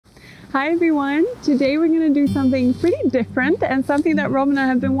Hi everyone! Today we're going to do something pretty different and something that Rob and I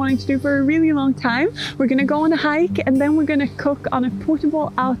have been wanting to do for a really long time. We're going to go on a hike and then we're going to cook on a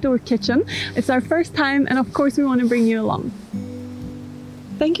portable outdoor kitchen. It's our first time and of course we want to bring you along.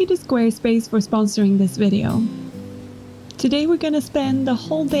 Thank you to Squarespace for sponsoring this video. Today we're going to spend the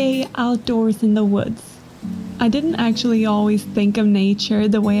whole day outdoors in the woods. I didn't actually always think of nature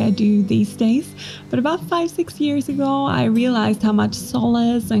the way I do these days, but about 5-6 years ago I realized how much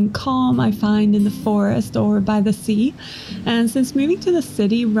solace and calm I find in the forest or by the sea. And since moving to the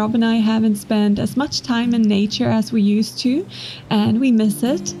city, Rob and I haven't spent as much time in nature as we used to, and we miss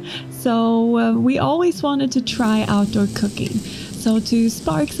it. So we always wanted to try outdoor cooking. So to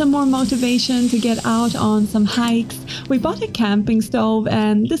spark some more motivation to get out on some hikes, we bought a camping stove,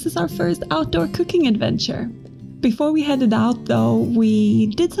 and this is our first outdoor cooking adventure. Before we headed out though, we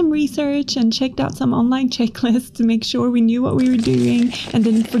did some research and checked out some online checklists to make sure we knew what we were doing and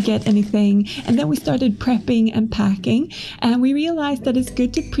didn't forget anything. And then we started prepping and packing, and we realized that it's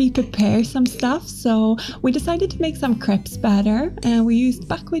good to pre-prepare some stuff. So we decided to make some crepes batter, and we used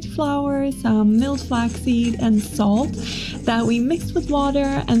buckwheat flour, some milled flaxseed and salt that we mixed with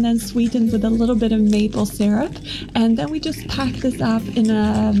water and then sweetened with a little bit of maple syrup. And then we just packed this up in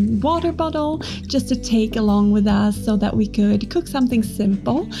a water bottle just to take along with us so that we could cook something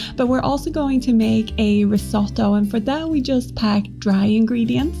simple. But we're also going to make a risotto, and for that we just packed dry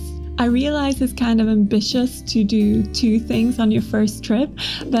ingredients. I realize it's kind of ambitious to do 2 things on your first trip,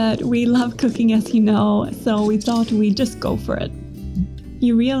 but we love cooking, as you know, so we thought we'd just go for it.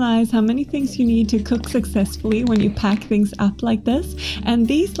 You realize how many things you need to cook successfully when you pack things up like this, and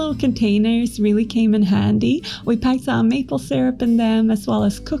these little containers really came in handy. We packed some maple syrup in them, as well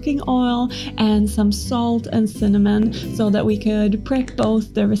as cooking oil and some salt and cinnamon, so that we could prep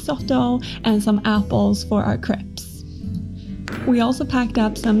both the risotto and some apples for our crepes. We also packed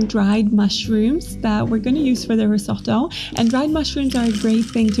up some dried mushrooms that we're going to use for the risotto, and dried mushrooms are a great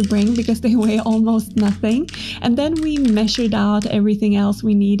thing to bring because they weigh almost nothing. And then we measured out everything else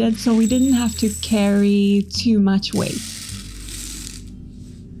we needed, so we didn't have to carry too much weight.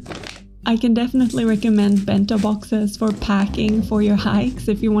 I can definitely recommend bento boxes for packing for your hikes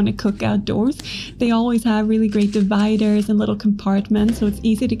if you want to cook outdoors. They always have really great dividers and little compartments, so it's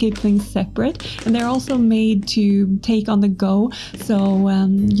easy to keep things separate. And they're also made to take on the go, so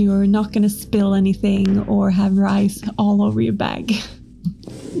you're not going to spill anything or have rice all over your bag.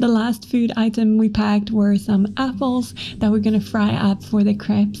 The last food item we packed were some apples that we're going to fry up for the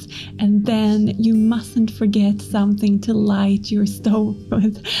crepes. And then you mustn't forget something to light your stove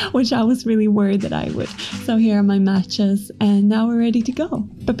with, which I was really worried that I would. So here are my matches, and now we're ready to go.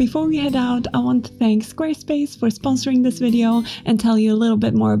 But before we head out, I want to thank Squarespace for sponsoring this video and tell you a little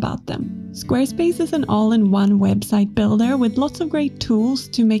bit more about them. Squarespace is an all-in-one website builder with lots of great tools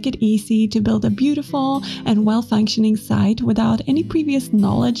to make it easy to build a beautiful and well-functioning site without any previous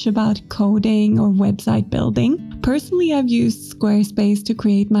knowledge about coding or website building. Personally, I've used Squarespace to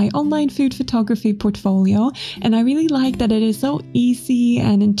create my online food photography portfolio, and I really like that it is so easy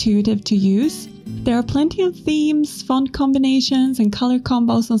and intuitive to use. There are plenty of themes, font combinations, and color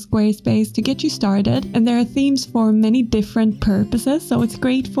combos on Squarespace to get you started, and there are themes for many different purposes, so it's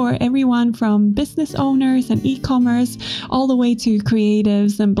great for everyone from business owners and e-commerce all the way to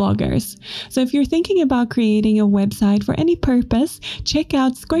creatives and bloggers. So if you're thinking about creating a website for any purpose, check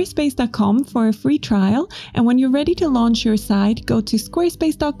out squarespace.com for a free trial, and when you're ready to launch your site, go to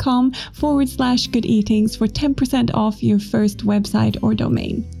squarespace.com/goodeatings for 10% off your first website or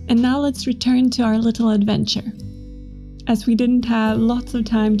domain. And now let's return to our little adventure. As we didn't have lots of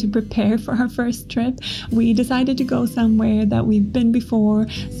time to prepare for our first trip, we decided to go somewhere that we've been before,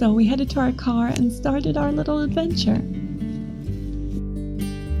 so we headed to our car and started our little adventure.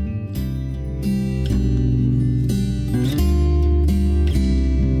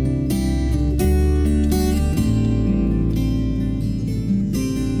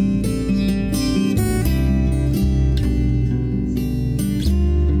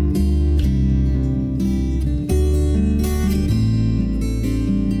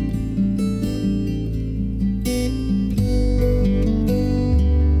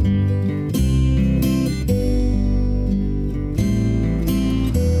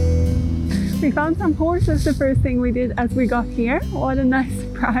 We found some horses the first thing we did as we got here. What a nice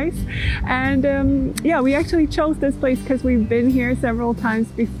price. And yeah, we actually chose this place because we've been here several times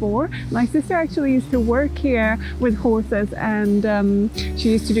before. My sister actually used to work here with horses, and she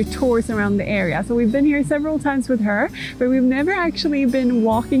used to do tours around the area. So we've been here several times with her, but we've never actually been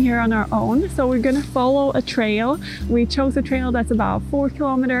walking here on our own. So we're gonna follow a trail. We chose a trail that's about 4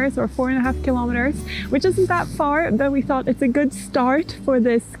 kilometers or 4.5 kilometers, which isn't that far, but we thought it's a good start for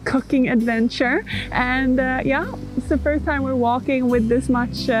this cooking adventure. And yeah, it's the first time we're walking with this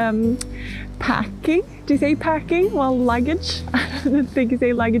much packing. Do you say packing? Well, luggage. I don't think you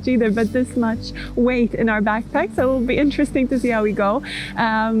say luggage either, but this much weight in our backpack. So it'll be interesting to see how we go.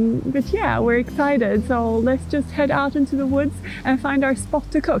 But yeah, we're excited. So let's just head out into the woods and find our spot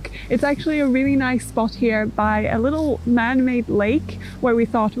to cook. It's actually a really nice spot here by a little man-made lake where we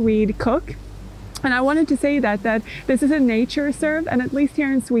thought we'd cook. And I wanted to say that this is a nature reserve, and at least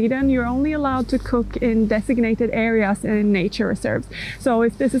here in Sweden, you're only allowed to cook in designated areas in nature reserves. So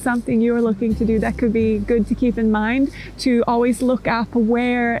if this is something you're looking to do, that could be good to keep in mind, to always look up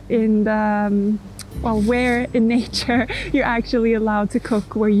where in the where in nature you're actually allowed to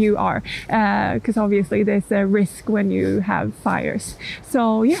cook where you are, because obviously there's a risk when you have fires.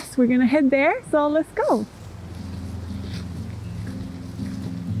 So yes, we're gonna head there, so let's go.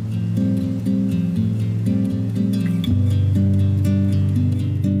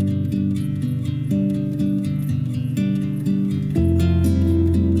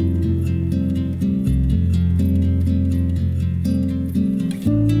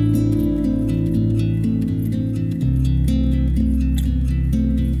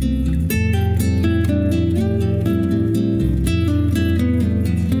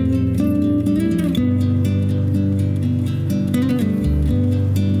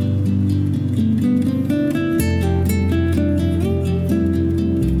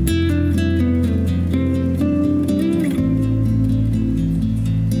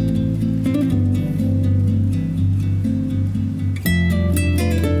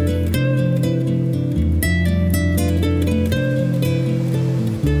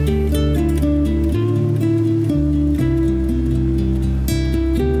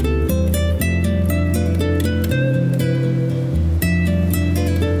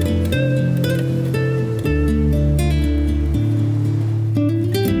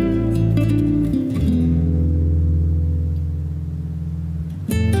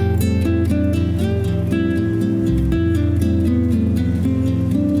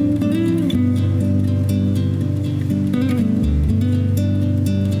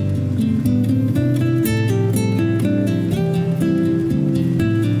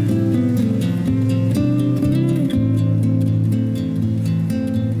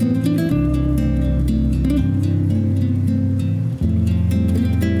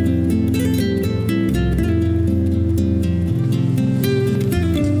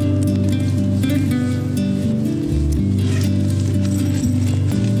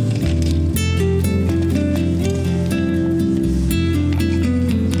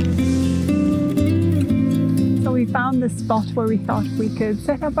 The spot where we thought we could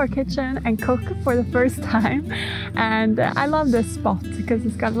set up our kitchen and cook for the first time. And I love this spot because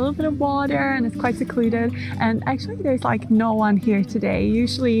it's got a little bit of water and it's quite secluded, and actually there's like no one here today.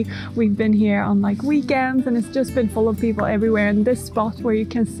 Usually we've been here on like weekends and it's just been full of people everywhere, and this spot where you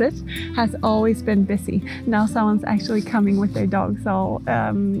can sit has always been busy. Now someone's actually coming with their dog, so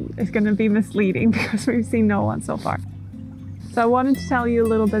it's going to be misleading because we've seen no one so far. So I wanted to tell you a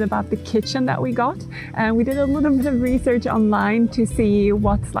little bit about the kitchen that we got, and we did a little bit of research online to see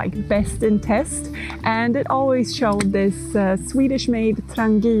what's like best in test, and it always showed this Swedish-made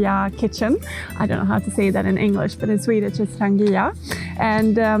Trangia kitchen. I don't know how to say that in English, but in Swedish it's Trangia.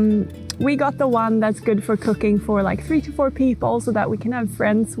 And we got the one that's good for cooking for like 3 to 4 people, so that we can have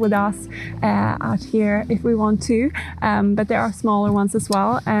friends with us out here if we want to. But there are smaller ones as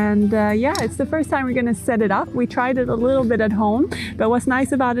well. And yeah, it's the first time we're gonna set it up. We tried it a little bit at home, but what's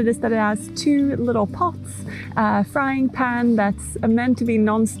nice about it is that it has 2 little pots, frying pan that's meant to be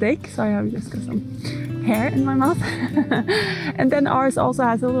non-stick. Sorry, I've just got some hair in my mouth. And then ours also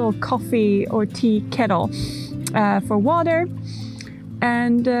has a little coffee or tea kettle for water.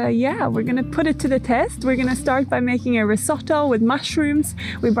 And yeah, we're gonna put it to the test. We're gonna start by making a risotto with mushrooms.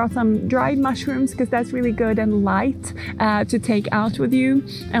 We brought some dried mushrooms because that's really good and light to take out with you.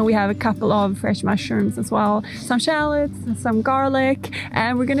 And we have a couple of fresh mushrooms as well, some shallots, some garlic,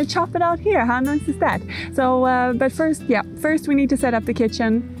 and we're gonna chop it out here. How nice is that? So, but first we need to set up the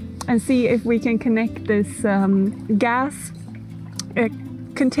kitchen and see if we can connect this gas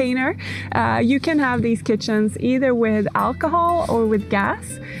container. You can have these kitchens either with alcohol or with gas,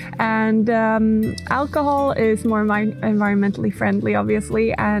 and alcohol is more environmentally friendly, obviously,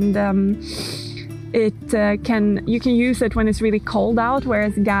 and you can use it when it's really cold out,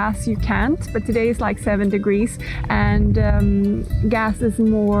 whereas gas you can't. But today is like 7 degrees, and gas is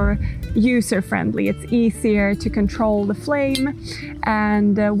more user friendly. It's easier to control the flame,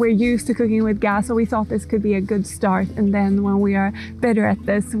 and we're used to cooking with gas, so we thought this could be a good start. And then when we are better at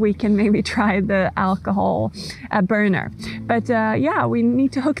this, we can maybe try the alcohol burner. But yeah, we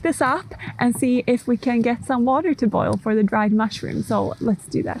need to hook this up and see if we can get some water to boil for the dried mushrooms. So let's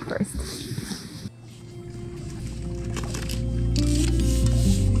do that first.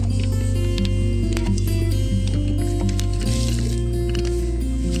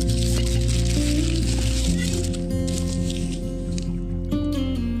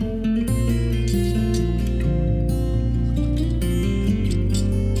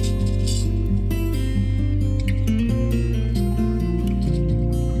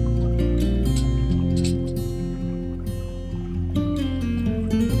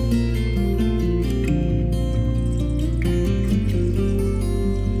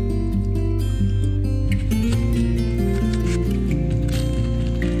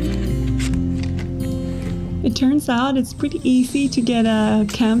 It turns out it's pretty easy to get a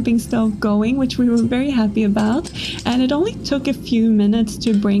camping stove going, which we were very happy about. And it only took a few minutes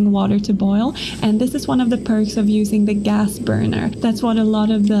to bring water to boil. And this is one of the perks of using the gas burner. That's what a lot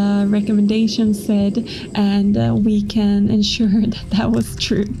of the recommendations said, and we can ensure that that was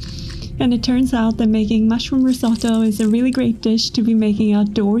true. And it turns out that making mushroom risotto is a really great dish to be making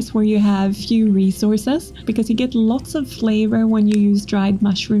outdoors where you have few resources, because you get lots of flavor when you use dried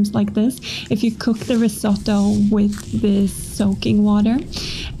mushrooms like this if you cook the risotto with this soaking water.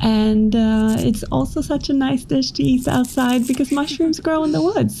 And it's also such a nice dish to eat outside because mushrooms grow in the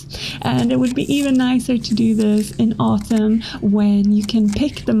woods. And it would be even nicer to do this in autumn when you can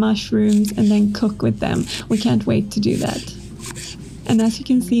pick the mushrooms and then cook with them. We can't wait to do that. And as you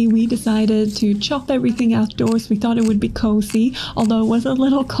can see, we decided to chop everything outdoors. We thought it would be cozy, although it was a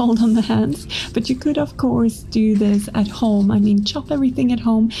little cold on the hands. But you could, of course, do this at home. I mean, chop everything at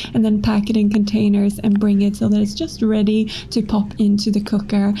home and then pack it in containers and bring it so that it's just ready to pop into the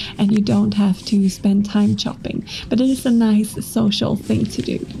cooker and you don't have to spend time chopping. But it is a nice social thing to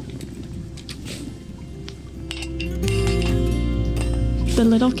do. The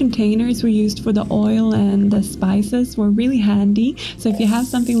little containers we used for the oil and the spices were really handy. So if you have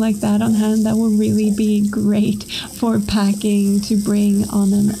something like that on hand, that will really be great for packing to bring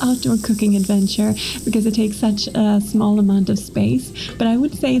on an outdoor cooking adventure, because it takes such a small amount of space. But I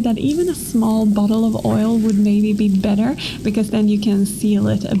would say that even a small bottle of oil would maybe be better, because then you can seal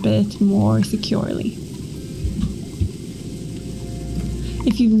it a bit more securely.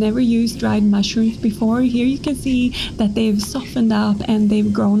 If you've never used dried mushrooms before, here you can see that they've softened up and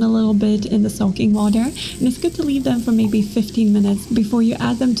they've grown a little bit in the soaking water. And it's good to leave them for maybe 15 minutes before you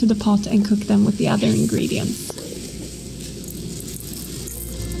add them to the pot and cook them with the other ingredients.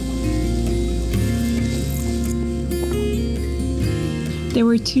 There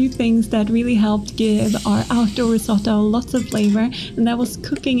were two things that really helped give our outdoor risotto lots of flavor, and that was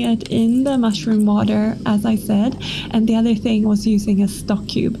cooking it in the mushroom water, as I said, and the other thing was using a stock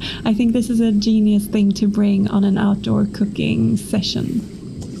cube. I think this is a genius thing to bring on an outdoor cooking session.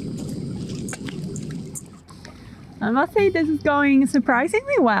 I must say this is going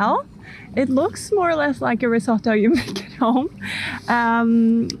surprisingly well. It looks more or less like a risotto you make at home.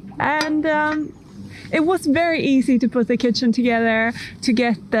 It was very easy to put the kitchen together, to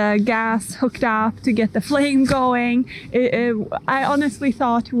get the gas hooked up, to get the flame going. I honestly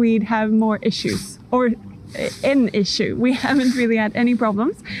thought we'd have more issues, or an issue. We haven't really had any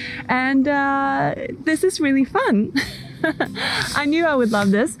problems, and this is really fun. I knew I would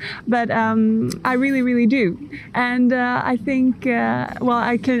love this, but I really do. And I think,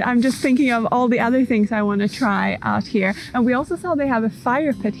 I'm just thinking of all the other things I want to try out here. And we also saw they have a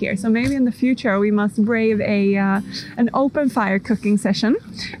fire pit here, so maybe in the future we must brave an open fire cooking session.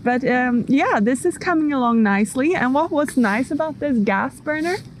 But yeah, this is coming along nicely. And what was nice about this gas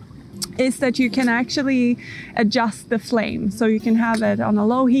burner is that you can actually adjust the flame. So you can have it on a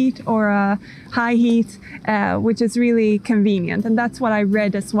low heat or a high heat, which is really convenient. And that's what I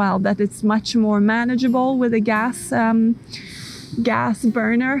read as well, that it's much more manageable with a gas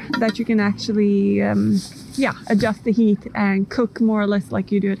burner, that you can actually adjust the heat and cook more or less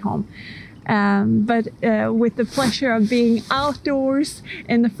like you do at home. but with the pleasure of being outdoors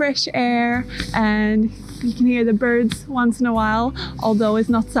in the fresh air, and you can hear the birds once in a while, although it's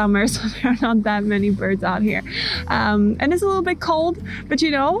not summer, so there are not that many birds out here. And it's a little bit cold, but you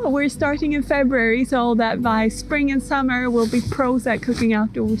know, we're starting in February, so that by spring and summer we'll be pros at cooking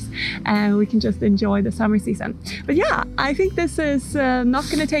outdoors and we can just enjoy the summer season. But yeah, I think this is not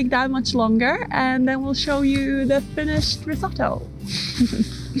going to take that much longer, and then we'll show you the finished risotto.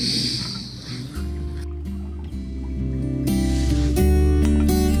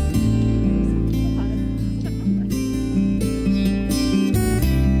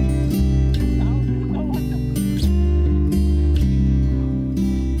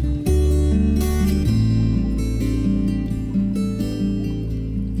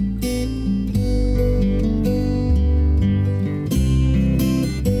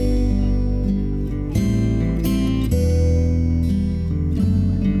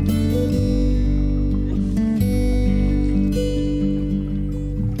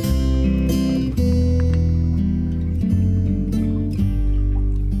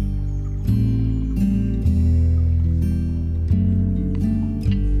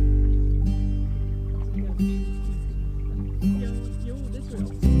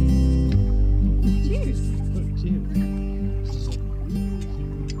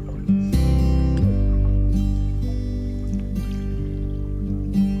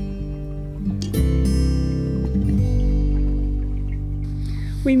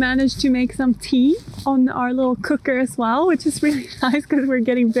 We managed to make some tea on our little cooker as well, which is really nice because we're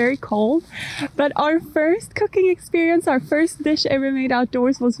getting very cold. But our first cooking experience, our first dish ever made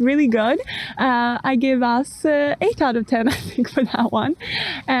outdoors, was really good. I give us 8 out of 10, I think, for that one.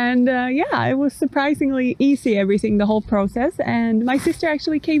 And yeah, it was surprisingly easy, everything, the whole process. And my sister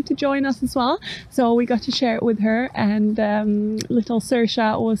actually came to join us as well, so we got to share it with her. And little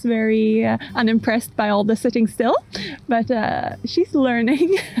Saoirse was very unimpressed by all the sitting still, but she's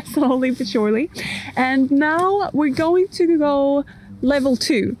learning slowly but surely. And non we're going to go level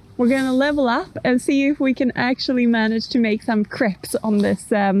 2. We're going to level up and see if we can actually manage to make some crepes on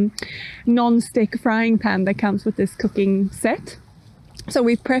this non-stick frying pan that comes with this cooking set. So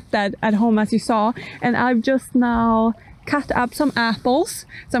we prepped that at home, as you saw, and I've just now cut up some apples.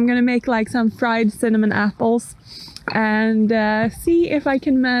 So I'm going to make like some fried cinnamon apples and see if I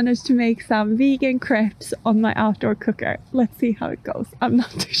can manage to make some vegan crepes on my outdoor cooker. Let's see how it goes. I'm not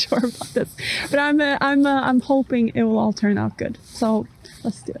too sure about this, but I'm hoping it will all turn out good. So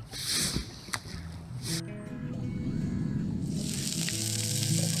let's do it.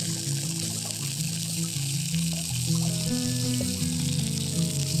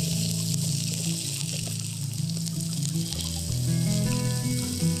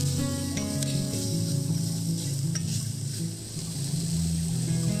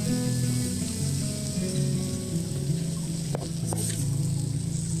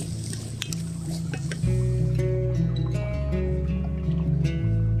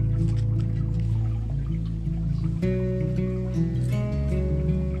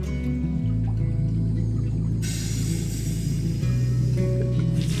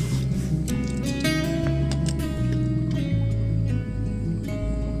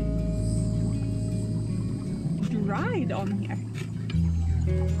 Ride on here.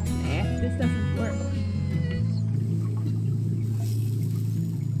 Nah, this doesn't work.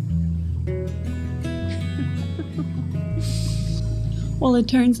 Well, it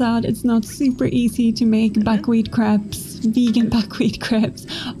turns out it's not super easy to make buckwheat crepes, vegan buckwheat crepes,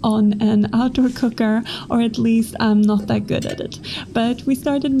 on an outdoor cooker, or at least I'm not that good at it. But we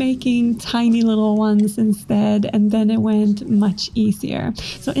started making tiny little ones instead, and then it went much easier.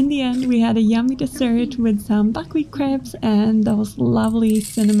 So in the end, we had a yummy dessert with some buckwheat crepes and those lovely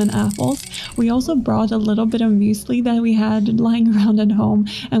cinnamon apples. We also brought a little bit of muesli that we had lying around at home,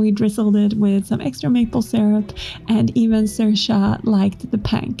 and we drizzled it with some extra maple syrup, and even Saoirse liked the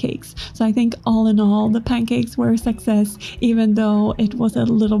pancakes. So I think all in all, the pancakes were a success, even though it was a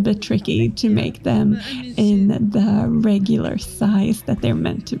little bit tricky to make them in the regular size that they're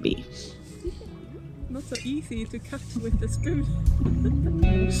meant to be. Not so easy to cut with the spoon.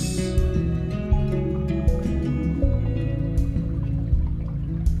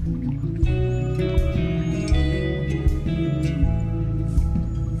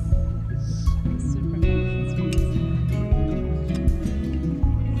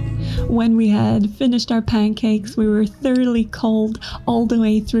 when we had finished our pancakes, we were thoroughly cold all the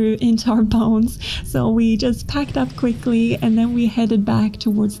way through into our bones. So we just packed up quickly and then we headed back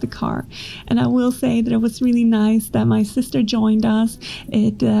towards the car. And I will say that it was really nice that my sister joined us.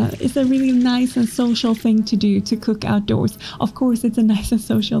 It is a really nice and social thing to do, to cook outdoors. Of course, it's a nice and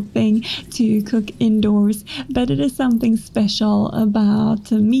social thing to cook indoors, but it is something special about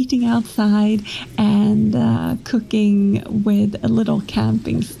meeting outside and cooking with a little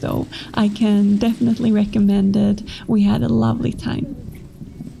camping stove. I can definitely recommend it. We had a lovely time.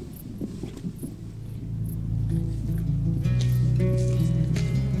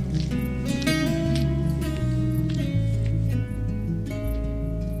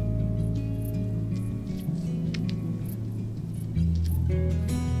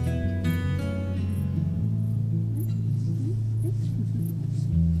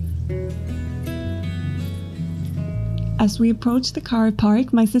 As we approached the car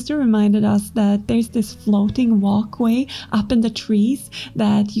park, my sister reminded us that there's this floating walkway up in the trees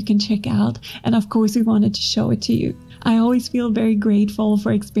that you can check out, and of course we wanted to show it to you. I always feel very grateful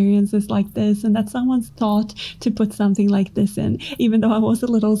for experiences like this and that someone's thought to put something like this in, even though I was a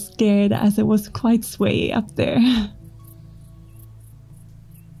little scared as it was quite sway up there.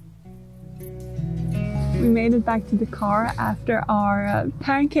 We made it back to the car after our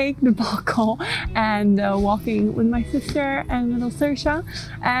pancake debacle and walking with my sister and little Saoirse.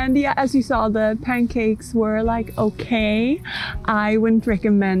 And yeah, as you saw, the pancakes were like okay. I wouldn't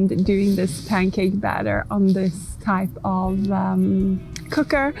recommend doing this pancake batter on this type of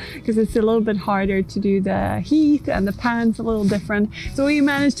cooker because it's a little bit harder to do the heat and the pan's a little different. So we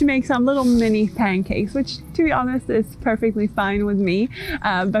managed to make some little mini pancakes, which to be honest is perfectly fine with me,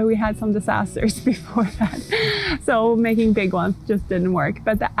 but we had some disasters before that. So making big ones just didn't work.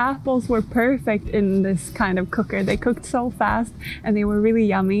 But the apples were perfect in this kind of cooker. They cooked so fast and they were really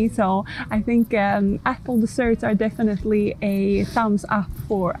yummy. So I think apple desserts are definitely a thumbs up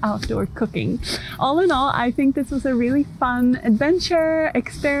for outdoor cooking. All in all, I think this was a really fun adventure,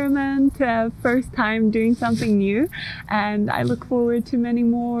 experiment, first time doing something new, and I look forward to many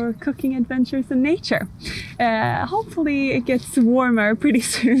more cooking adventures in nature. Hopefully it gets warmer pretty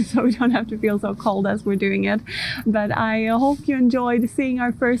soon so we don't have to feel so cold as we're doing it, but I hope you enjoyed seeing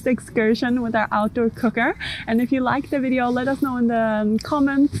our first excursion with our outdoor cooker. And if you liked the video, let us know in the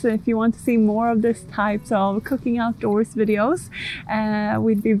comments if you want to see more of this types of cooking outdoors videos.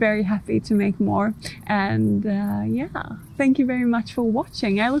 We'd be very happy to make more. And yeah, thank you very much for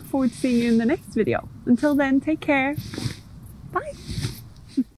watching. I look forward to seeing you in the next video. Until then, take care. Bye.